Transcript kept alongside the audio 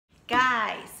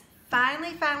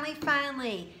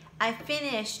Finally, I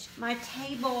finished my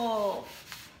table,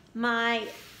 my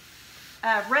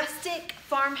rustic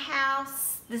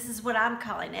farmhouse. This is what I'm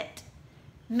calling it,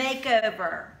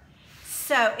 makeover.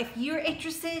 So if you're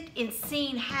interested in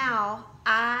seeing how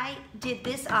I did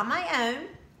this on my own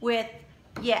with,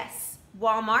 yes,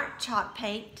 Walmart chalk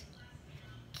paint,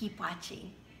 keep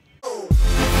watching.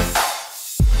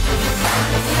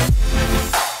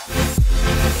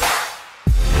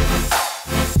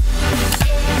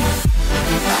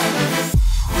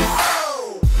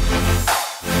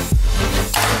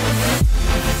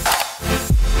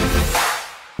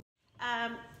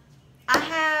 I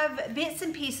have bits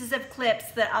and pieces of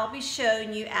clips that I'll be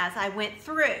showing you as I went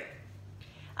through.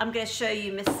 I'm going to show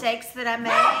you mistakes that I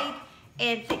made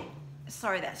and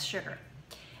sorry, that's sugar.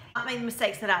 I made the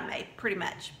mistakes that I made, pretty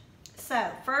much.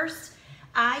 So first,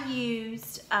 I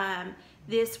used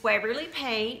this Waverly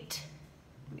paint.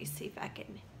 Let me see if I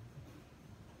can,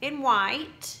 in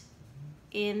white,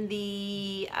 in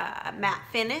the matte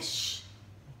finish.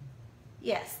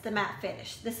 Yes, the matte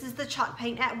finish. This is the chalk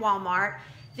paint at Walmart.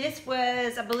 This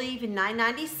was, I believe, in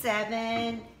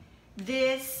 $9.97.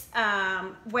 This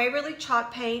Waverly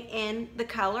chalk paint in the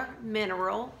color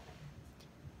Mineral.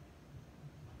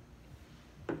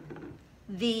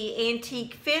 The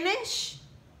antique finish.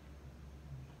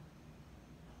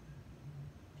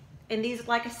 And these,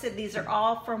 like I said, these are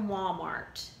all from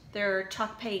Walmart. They're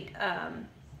chalk paint,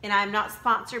 and I'm not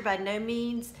sponsored by no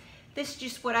means. This is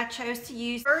just what I chose to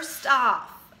use. First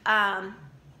off,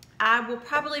 I will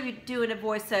probably be doing a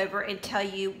voiceover and tell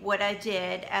you what I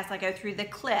did as I go through the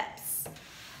clips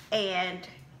and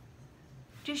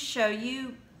just show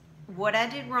you what I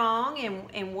did wrong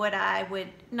and what I would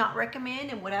not recommend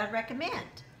and what I'd recommend.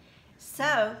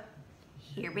 So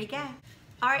here we go.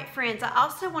 All right, friends, I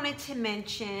also wanted to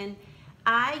mention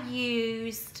I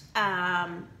used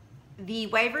the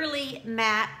Waverly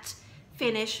matte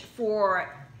finish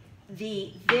for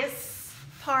this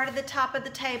part of the top of the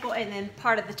table and then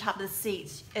part of the top of the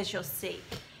seats, as you'll see.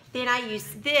 Then I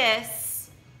used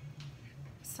this,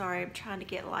 sorry, I'm trying to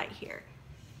get light here,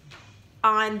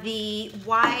 on the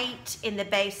white in the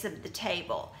base of the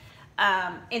table.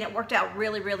 And it worked out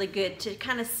really, really good to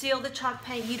kind of seal the chalk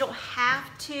paint. You don't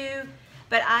have to,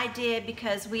 but I did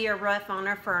because we are rough on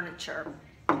our furniture.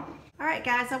 All right,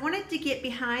 guys, I wanted to get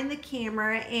behind the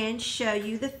camera and show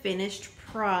you the finished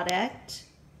product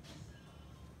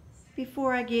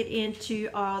before I get into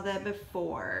all the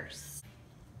befores.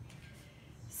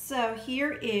 So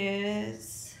here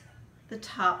is the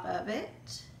top of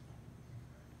it.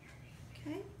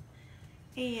 Okay.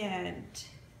 And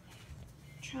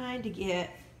trying to get,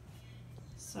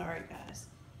 sorry guys.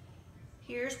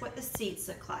 Here's what the seats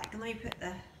look like. And let me put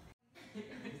the,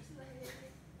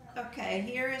 okay,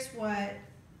 here is what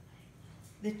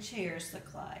the chairs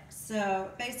look like.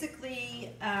 So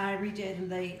basically I redid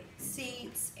the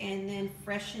seats and then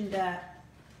freshened up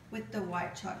with the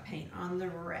white chalk paint on the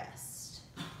rest.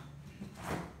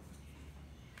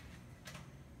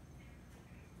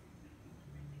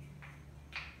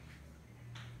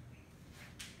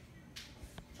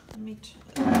 Let me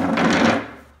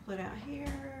pull it out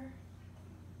here.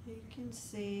 You can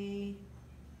see,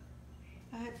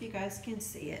 I hope you guys can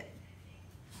see it.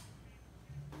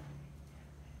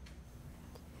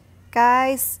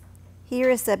 Guys, here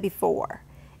is the before.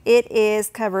 It is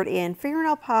covered in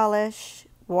fingernail polish,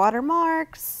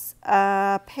 watermarks,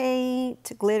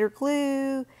 paint, glitter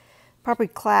glue, probably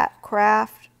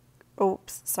craft glue.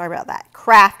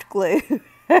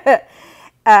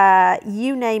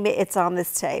 You name it, it's on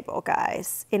this table,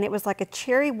 guys. And it was like a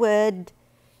cherry wood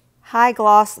high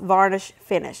gloss varnish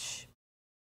finish.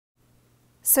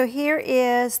 So here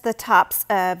is the tops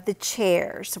of the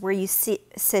chairs where you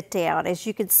sit down. As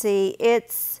you can see,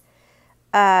 it's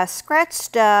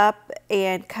scratched up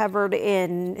and covered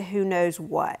in who knows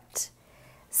what.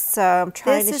 So I'm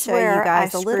trying to show you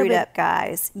guys a little bit,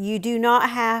 guys. You do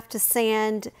not have to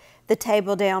sand the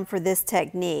table down for this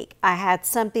technique. I had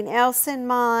something else in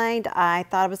mind I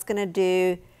thought I was going to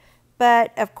do,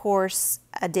 but of course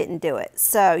I didn't do it.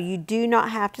 So you do not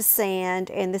have to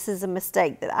sand, and this is a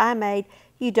mistake that I made.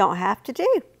 You don't have to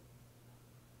do.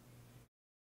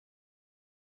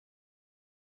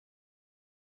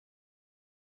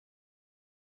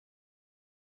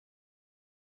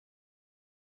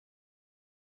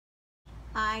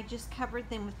 I just covered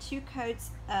them with 2 coats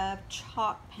of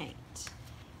chalk paint.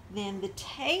 Then the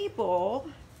table,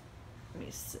 let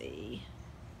me see,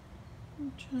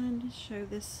 I'm trying to show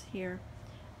this here.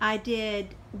 I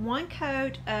did 1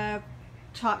 coat of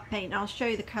chalk paint. I'll show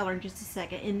you the color in just a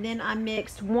second. And then I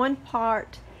mixed 1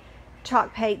 part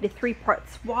chalk paint to 3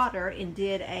 parts water and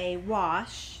did a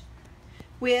wash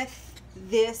with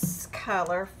this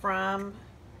color from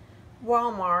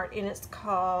Walmart, and it's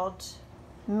called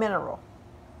Mineral.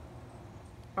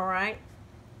 Alright,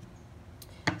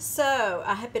 so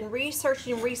I have been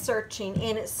researching,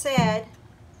 and it said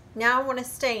now I want to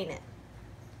stain it.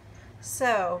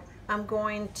 So I'm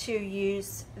going to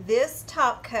use this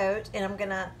top coat, and I'm going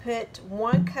to put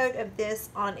 1 coat of this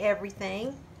on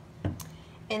everything,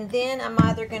 and then I'm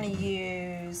either going to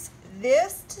use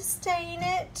this to stain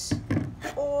it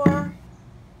or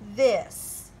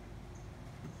this.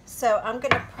 So I'm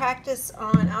going to practice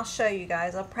on, I'll show you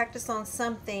guys, I'll practice on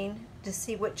something to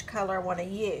see which color I want to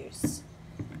use.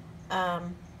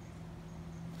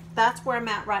 That's where I'm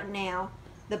at right now.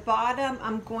 The bottom,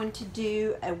 I'm going to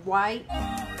do a white.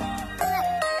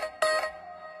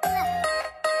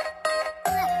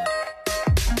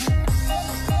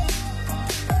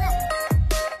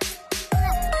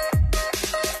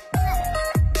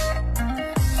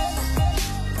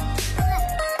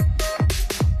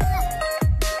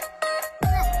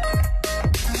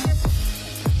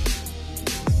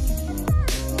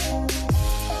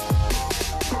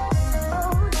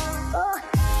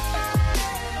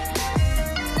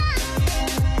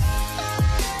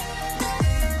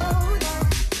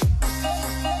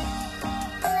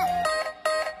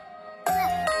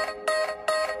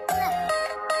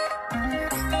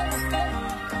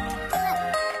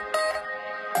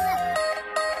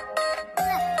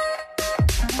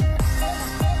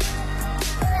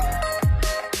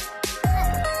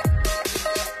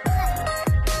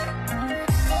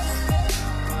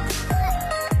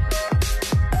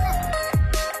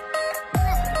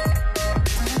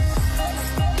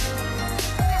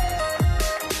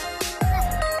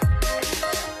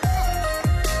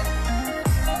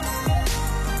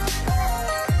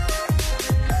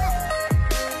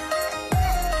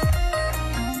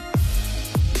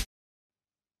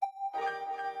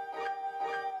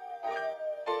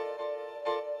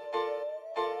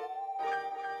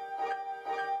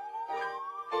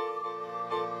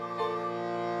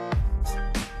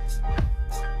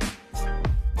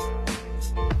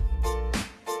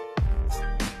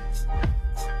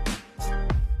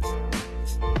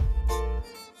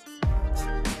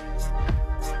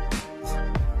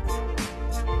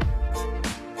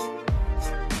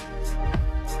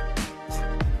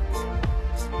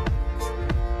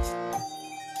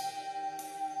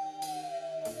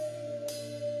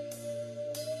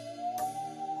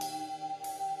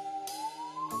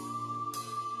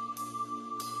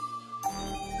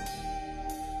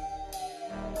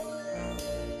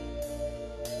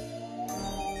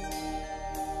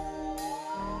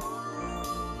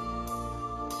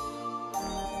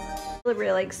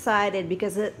 Really excited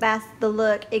because that's the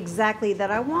look exactly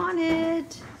that I wanted.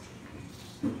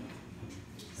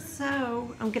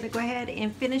 So I'm gonna go ahead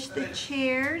and finish the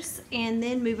chairs and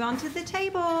then move on to the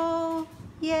table.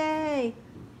 Yay!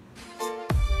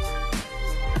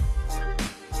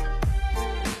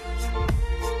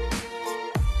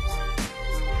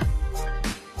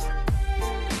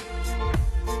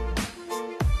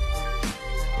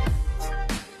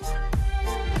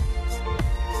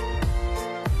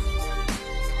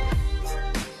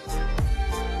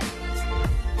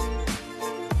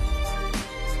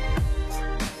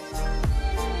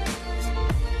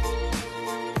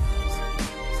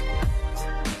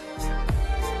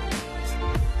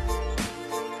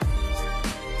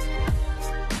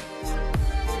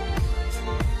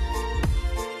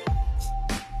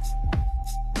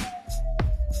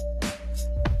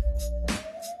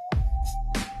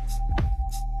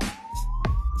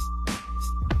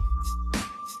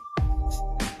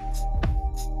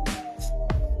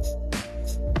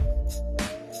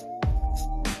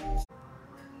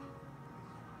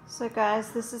 So guys,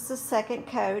 this is the second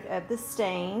coat of the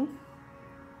stain,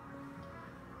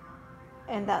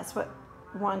 and that's what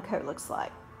 1 coat looks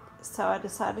like. So I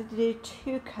decided to do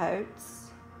 2 coats.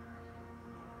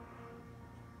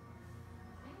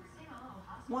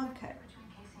 1 coat.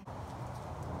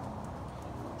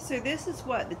 So this is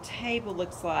what the table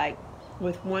looks like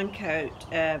with 1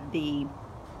 coat of the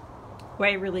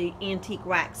Waverly Antique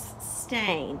Wax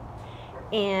stain.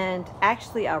 And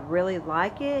actually I really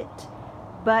like it,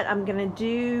 but I'm gonna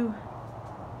do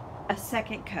a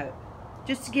 2nd coat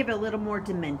just to give it a little more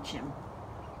dimension.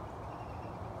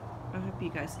 I hope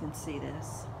you guys can see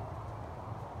this.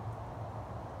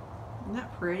 Isn't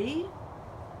that pretty?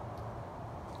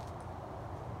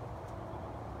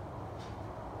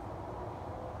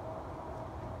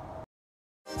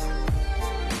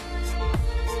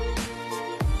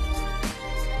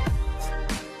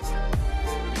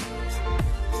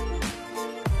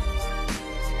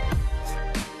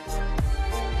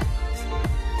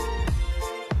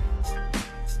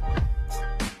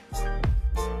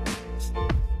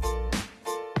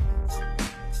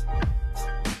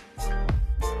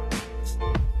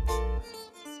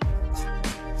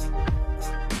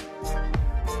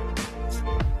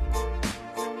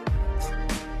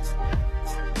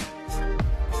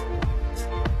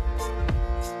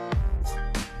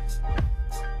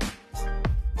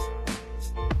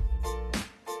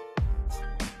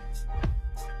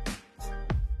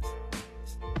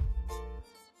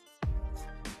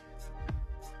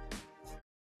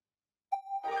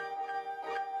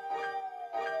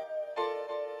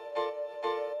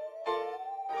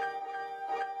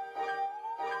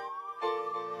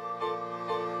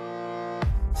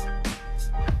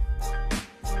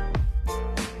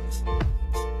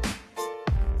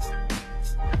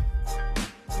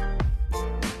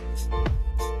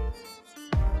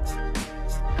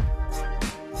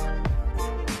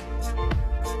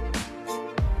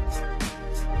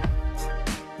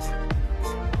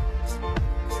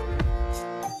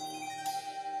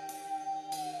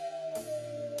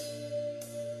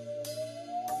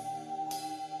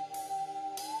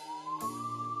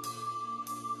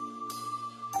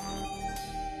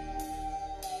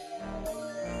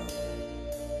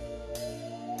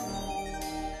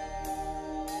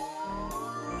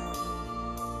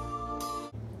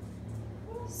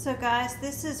 So guys,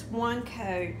 this is one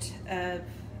coat of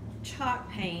chalk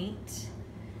paint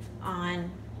on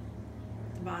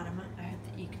the bottom. I hope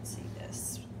that you can see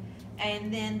this.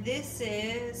 And then this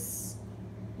is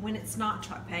when it's not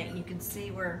chalk paint. You can see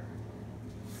where,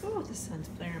 oh, the sun's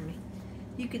flaring me.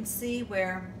 You can see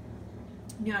where,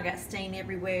 you know, I got stain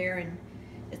everywhere, and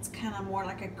it's kind of more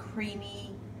like a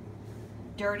creamy,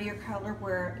 dirtier color,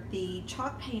 where the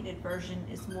chalk painted version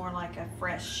is more like a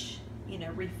fresh, you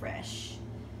know, refresh.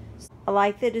 I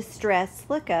like the distressed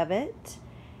look of it,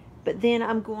 but then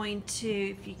I'm going to,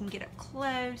 if you can get up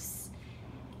close,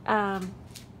 I'm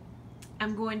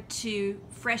going to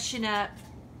freshen up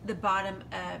the bottom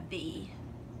of the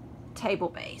table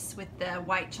base with the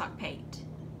white chalk paint.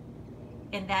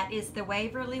 And that is the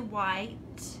Waverly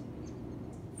White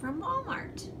from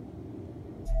Walmart.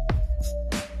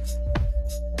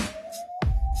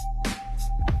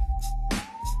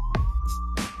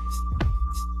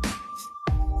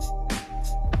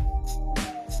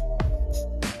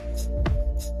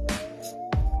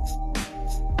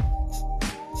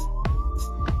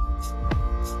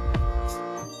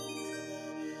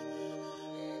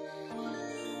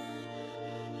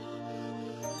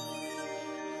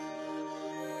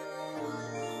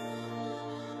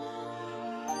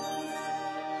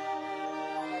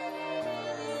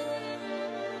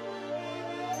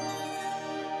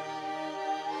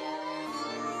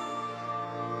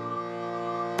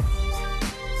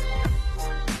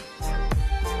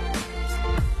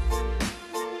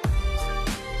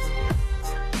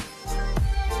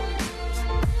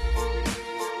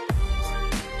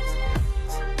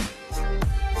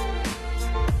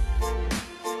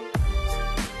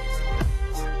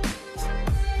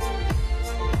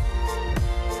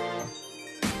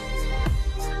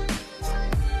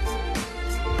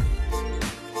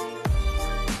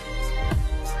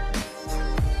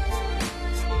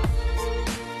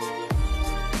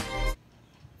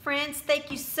 Friends,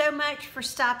 thank you so much for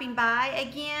stopping by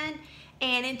again,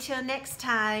 and until next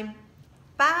time,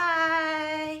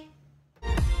 bye.